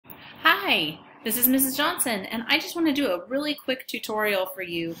Hi, this is Mrs. Johnson, and I just want to do a really quick tutorial for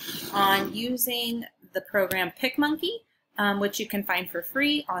you on using the program PicMonkey, which you can find for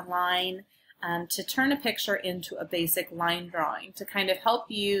free online, to turn a picture into a basic line drawing, to kind of help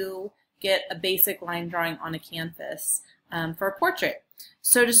you get a basic line drawing on a canvas for a portrait.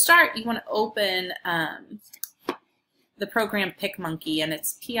 So to start, you want to open the program PicMonkey, and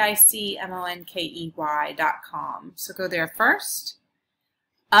it's PicMonkey.com. So go there first.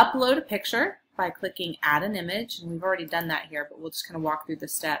 Upload a picture by clicking Add an Image, and we've already done that here, but we'll just kind of walk through the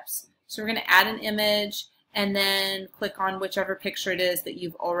steps. So we're going to add an image and then click on whichever picture it is that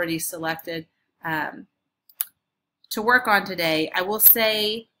you've already selected to work on today. I will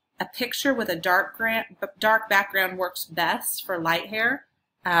say a picture with a dark background works best for light hair.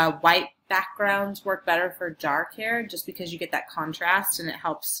 White backgrounds work better for dark hair just because you get that contrast and it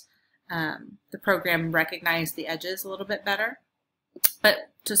helps the program recognize the edges a little bit better. But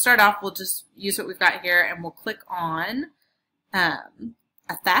to start off, we'll just use what we've got here and we'll click on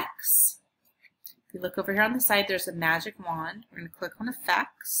Effects. If you look over here on the side, there's a magic wand. We're going to click on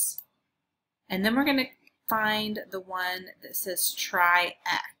Effects. And then we're going to find the one that says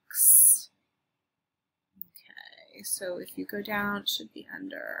Triax. Okay, so if you go down, it should be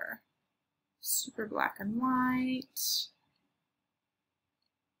under Super Black and White. Let's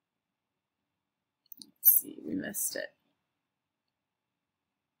see, we missed it.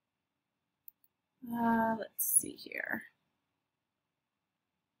 Let's see here.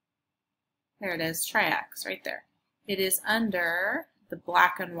 There it is, Triax, right there. It is under the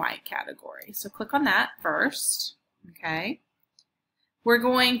black and white category. So click on that first, okay? We're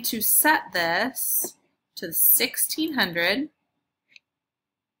going to set this to 1600,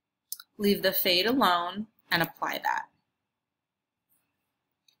 leave the fade alone, and apply that.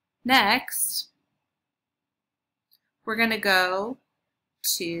 Next, we're going to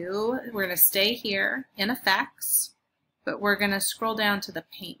stay here in Effects, but we're going to scroll down to the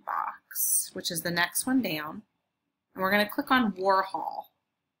paint box, which is the next one down, and we're going to click on Warhol.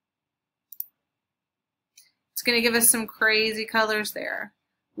 It's going to give us some crazy colors there.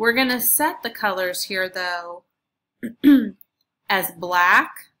 We're going to set the colors here, though, as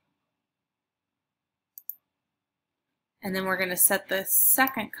black, and then we're going to set the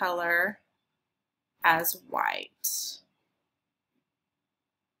second color as white.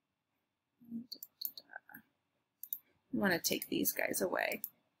 We want to take these guys away.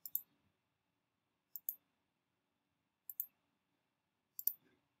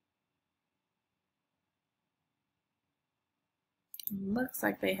 Looks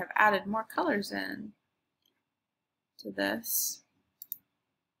like they have added more colors in to this.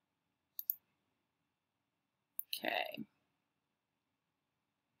 Okay.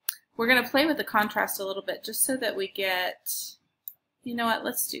 We're going to play with the contrast a little bit just so that we get, you know what,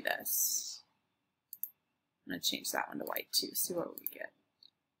 let's do this. I'm going to change that one to white too, see what we get.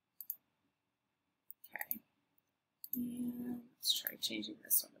 Okay. And let's try changing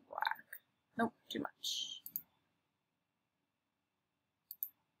this one to black. Nope, too much.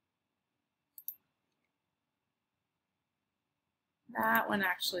 That one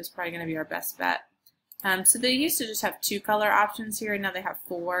actually is probably going to be our best bet. So they used to just have 2 color options here, and now they have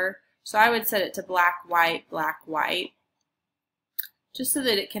 4. So I would set it to black, white, just so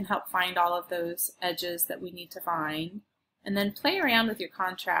that it can help find all of those edges that we need to find. And then play around with your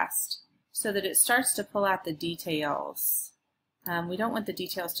contrast so that it starts to pull out the details. We don't want the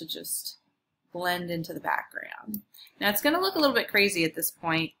details to just blend into the background. Now it's going to look a little bit crazy at this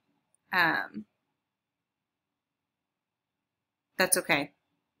point. That's okay.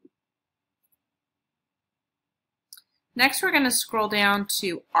 Next we're going to scroll down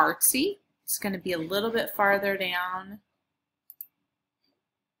to Artsy. It's going to be a little bit farther down.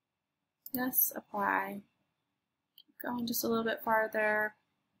 Yes, apply. Keep going just a little bit farther.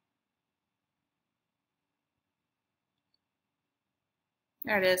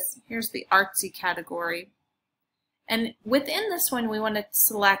 There it is. Here's the artsy category. And within this one, we want to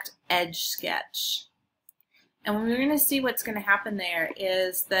select Edge Sketch. And we're going to see what's going to happen there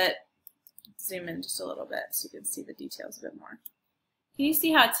is that, zoom in just a little bit so you can see the details a bit more. Can you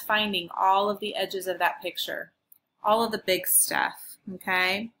see how it's finding all of the edges of that picture? All of the big stuff,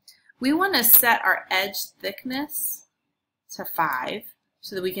 okay? We want to set our edge thickness to 5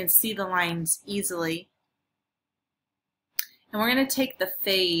 so that we can see the lines easily. And we're going to take the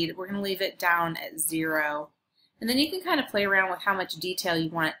fade, we're going to leave it down at 0. And then you can kind of play around with how much detail you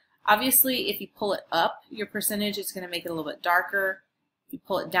want. Obviously, if you pull it up, your percentage, it's going to make it a little bit darker. If you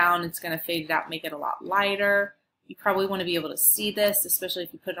pull it down, it's going to fade it out, make it a lot lighter. You probably want to be able to see this, especially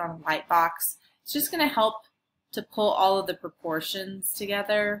if you put it on a light box. It's just going to help to pull all of the proportions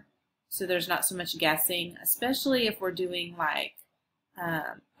together so there's not so much guessing, especially if we're doing like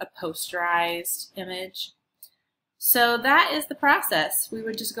a posterized image. So that is the process. We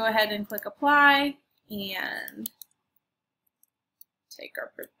would just go ahead and click apply and take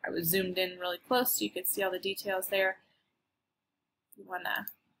our, I was zoomed in really close so you could see all the details there. You want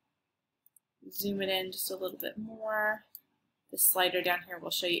to zoom it in just a little bit more. The slider down here will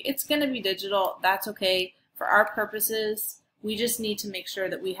show you. It's going to be digital. That's okay. For our purposes, we just need to make sure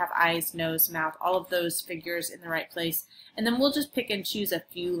that we have eyes, nose, mouth, all of those figures in the right place. And then we'll just pick and choose a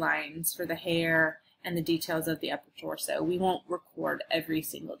few lines for the hair and the details of the upper torso. We won't record every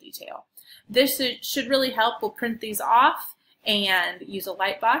single detail. This should really help. We'll print these off and use a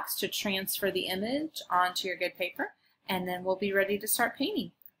light box to transfer the image onto your good paper, and then we'll be ready to start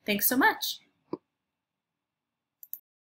painting. Thanks so much.